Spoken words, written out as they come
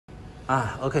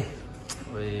Okay.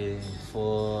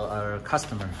 For our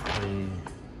customer,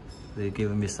 they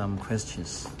give me some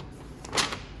questions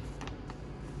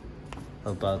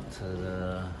about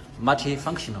the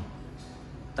multifunctional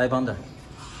die bonder.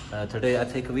 Today I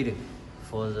take a video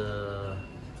for the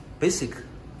basic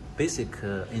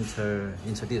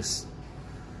introduce.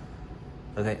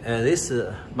 Okay, this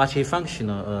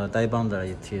multifunctional die bonder,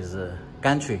 it is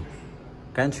gantry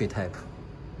type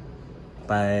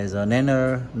by the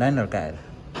Niner guide,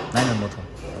 Niner motor.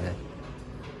 Okay.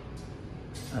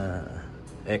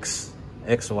 X,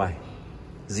 Y,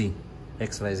 Z.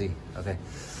 Okay.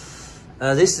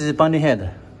 This is bonding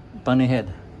head.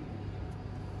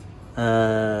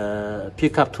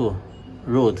 Pickup tool,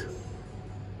 rod.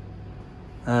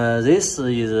 This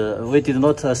is we did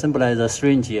not assemble the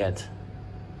syringe yet.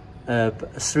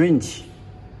 Syringe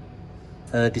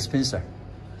dispenser.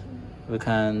 We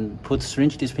can put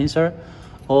syringe dispenser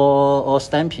or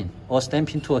stamping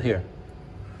tool here.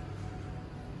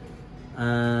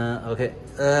 Okay.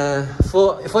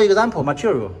 For example,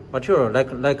 material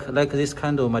like this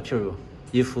kind of material.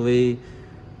 If we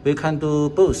can do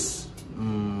both.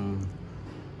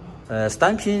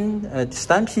 Stamping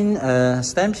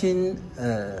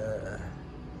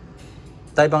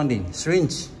die bonding,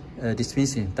 syringe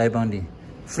dispensing die bonding,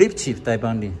 flip chip die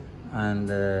bonding, and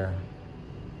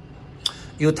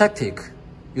Eutectic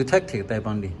die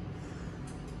bonding.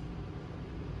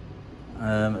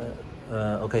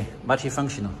 Okay,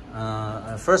 multifunctional.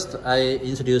 First, I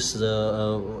introduce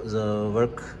the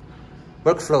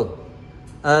workflow.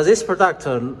 This product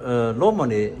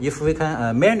normally, if we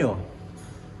can manual.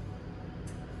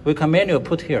 We can manual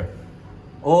put here,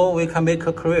 or we can make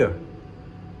a carrier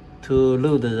to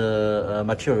load the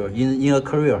material in a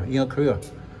carrier.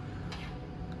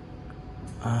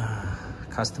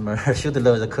 Customer should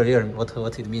know the carrier,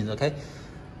 what it means. Okay,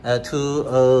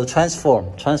 to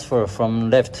transfer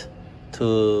from left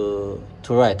to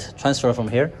right, transfer from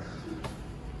here.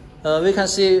 We can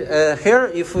see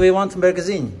here if we want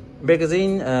magazine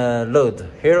load.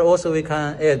 Here also we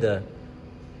can add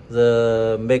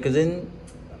the magazine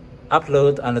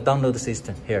upload and download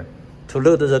system here to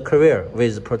load the carrier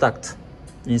with product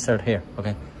insert here.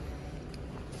 Okay.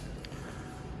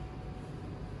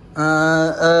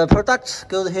 Product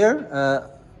goes here.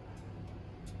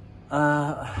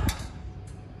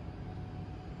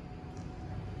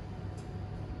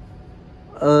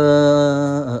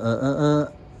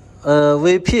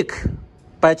 We pick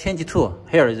by change tool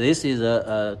here. This is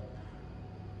a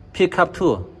pickup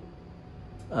tool.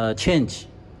 Change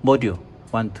module.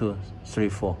 1, 2, 3,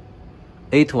 4,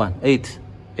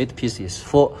 8 pieces.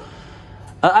 For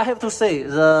I have to say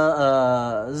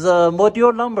the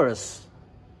module numbers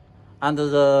and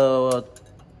the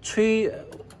three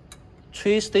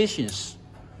stations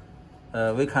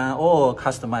we can all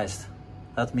customize.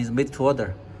 That means made to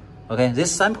order. Okay,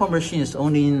 this sample machine is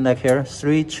only in like here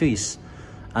 3 trees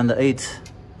and 8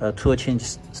 tool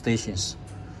change stations.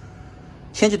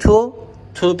 Change tool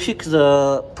to pick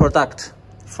the product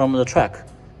from the track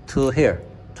to here,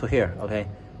 okay.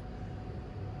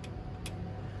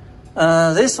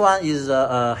 This one is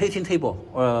a heating table,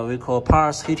 or we call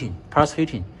parts heating,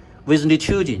 with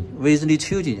nitrogen, heat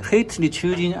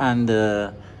nitrogen and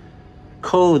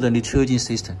cold nitrogen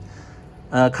system.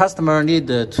 Customer need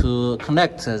to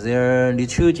connect their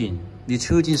nitrogen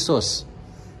source.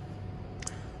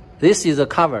 This is a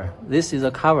cover.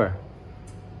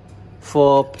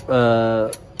 For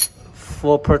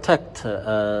protect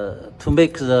to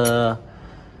make the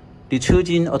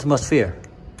nitrogen atmosphere.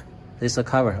 This is a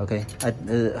cover. Okay,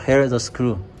 here is the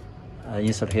screw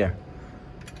insert here.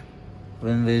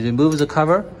 When we remove the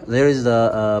cover, there is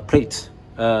the plate,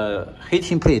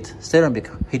 heating plate, ceramic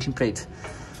heating plate.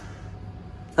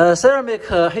 Ceramic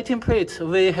heating plate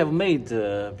we have made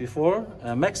before.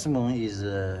 Maximum is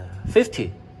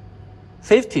 50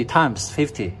 times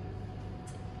 50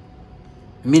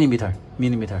 millimeter.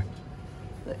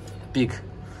 Big,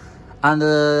 and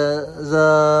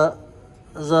the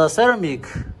ceramic.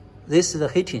 This is the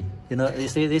heating. You know, you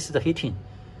see, this is the heating.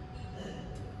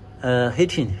 And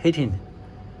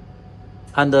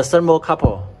the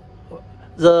thermocouple.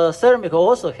 The ceramic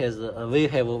also has. We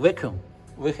have vacuum.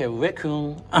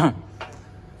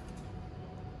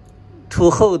 to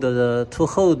hold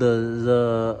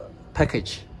the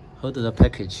package. Hold the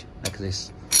package like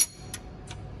this.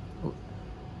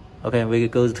 Okay, we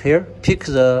go here, pick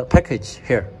the package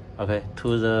here, okay,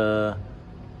 to the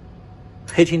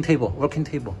heating table, working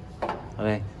table,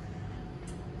 okay.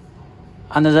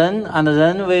 And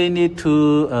then we need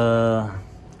to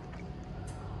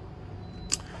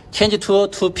change tool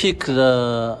to pick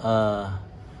the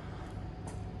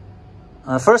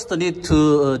First need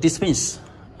to dispense.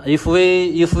 If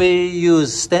we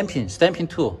use stamping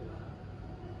tool,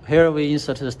 here we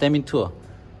insert the stamping tool,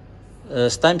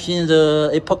 stamping the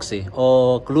epoxy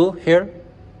or glue here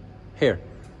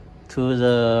to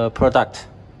the product.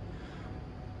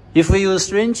 If we use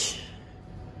syringe,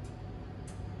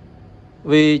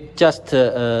 we just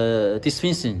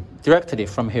dispensing directly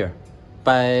from here.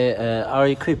 By our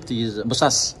equipped is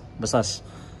massage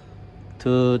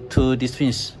to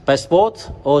dispense by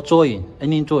spot or join,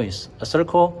 any joints, a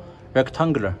circle,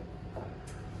 rectangular.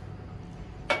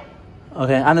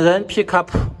 Okay, and then pick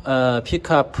up,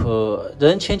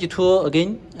 then change tool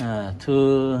again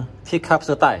to pick up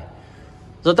the die.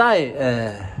 The die,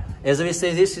 as we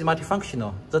say, this is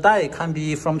multifunctional. The die can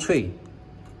be from tray.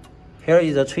 Here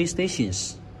is the tray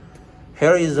stations.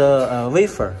 Here is a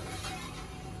wafer.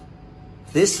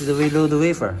 This is the reload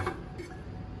wafer.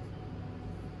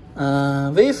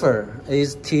 Wafer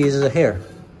is here,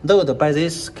 load by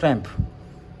this clamp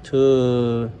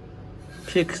to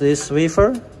pick this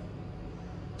wafer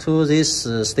to this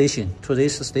station,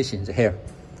 here,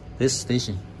 this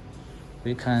station.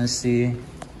 We can see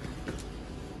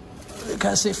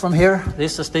from here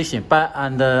this station,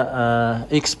 and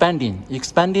expanding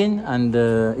and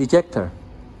ejector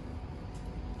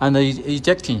and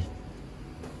ejecting.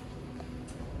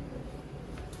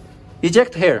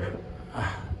 Eject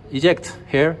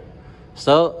here,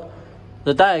 so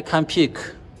the die can pick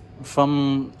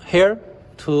from here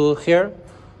to here.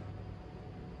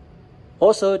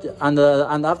 Also, and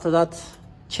after that,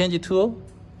 change tool,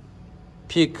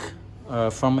 pick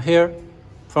from here,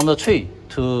 from the tray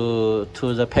to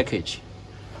the package.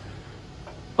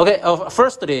 Okay.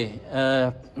 Firstly,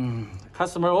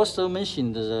 customer also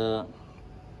mentioned the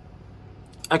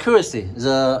accuracy,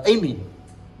 the aiming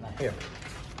here.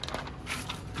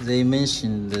 They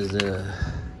mentioned the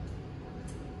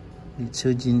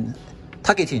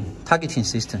targeting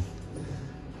system.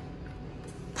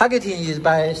 Targeting is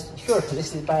by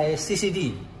this is by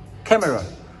CCD camera.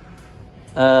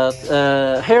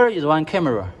 Here is one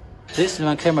camera. This is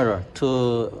one camera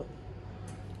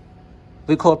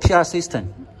we call PR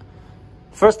system.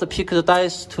 First pick the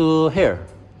dice to here,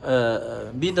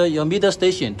 your middle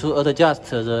station to adjust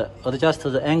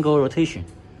the angle rotation.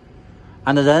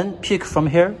 And then pick from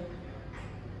here.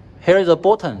 Here is a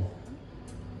button.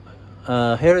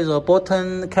 Here is a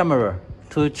button camera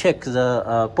to check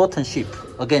the button shape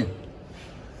again.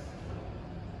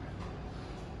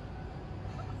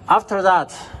 After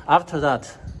that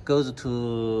goes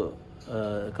to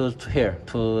here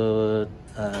to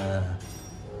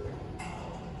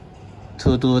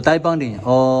do die bonding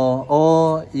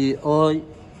or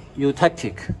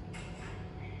Eutectic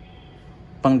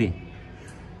bonding.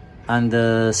 And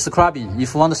scrubbing.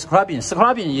 If you want scrubbing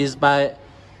is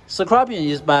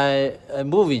by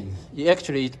moving.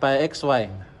 Actually, it's by XY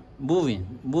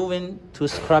moving to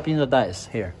scrubbing the dies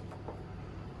here.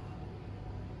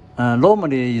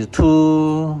 Normally is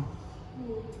 2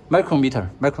 micrometer.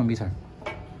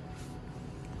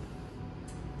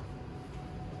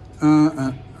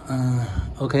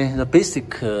 Okay, the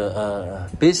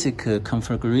basic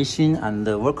configuration and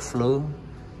the workflow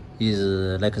is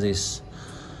like this.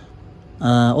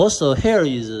 Also, here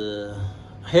is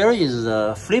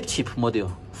a flip chip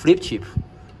module. Flip chip.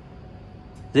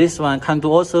 This one can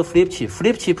do also flip chip.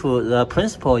 Flip chip, the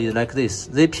principle is like this.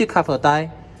 They pick up a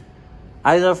die,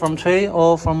 either from tray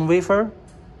or from wafer.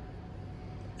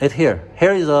 Here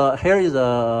is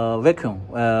a vacuum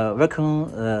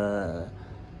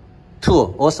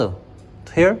tool also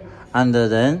here, and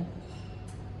then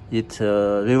it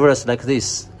reverse like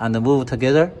this and move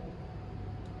together.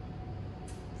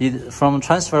 It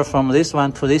transfer from this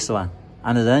one to this one,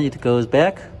 and then it goes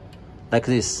back like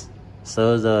this.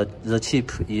 So the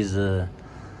chip is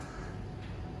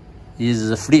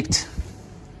flipped,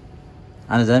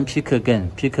 and then pick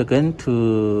again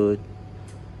to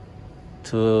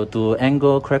do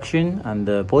angle correction and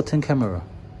button camera,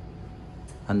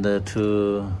 and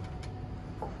to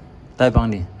die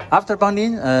bonding. After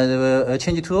bonding, they will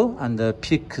change tool and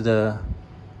pick the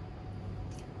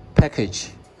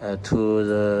package to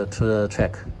the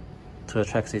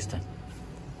track system.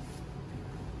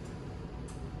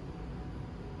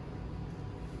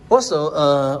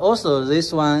 Also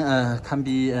this one can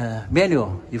be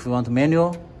manual. If you want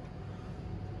manual,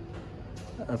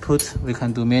 we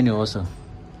can do manual also.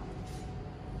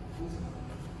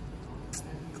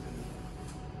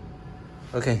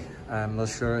 Okay, I'm not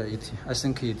sure I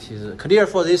think it is clear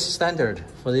for this standard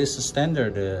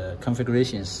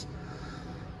configurations.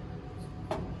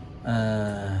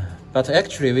 But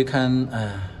actually we can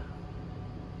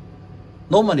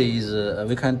Normally is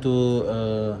we can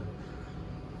do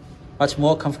much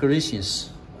more configurations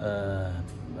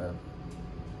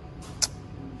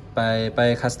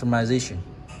by customization.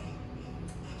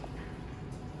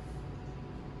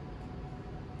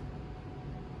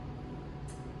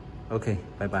 Okay,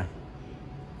 bye bye.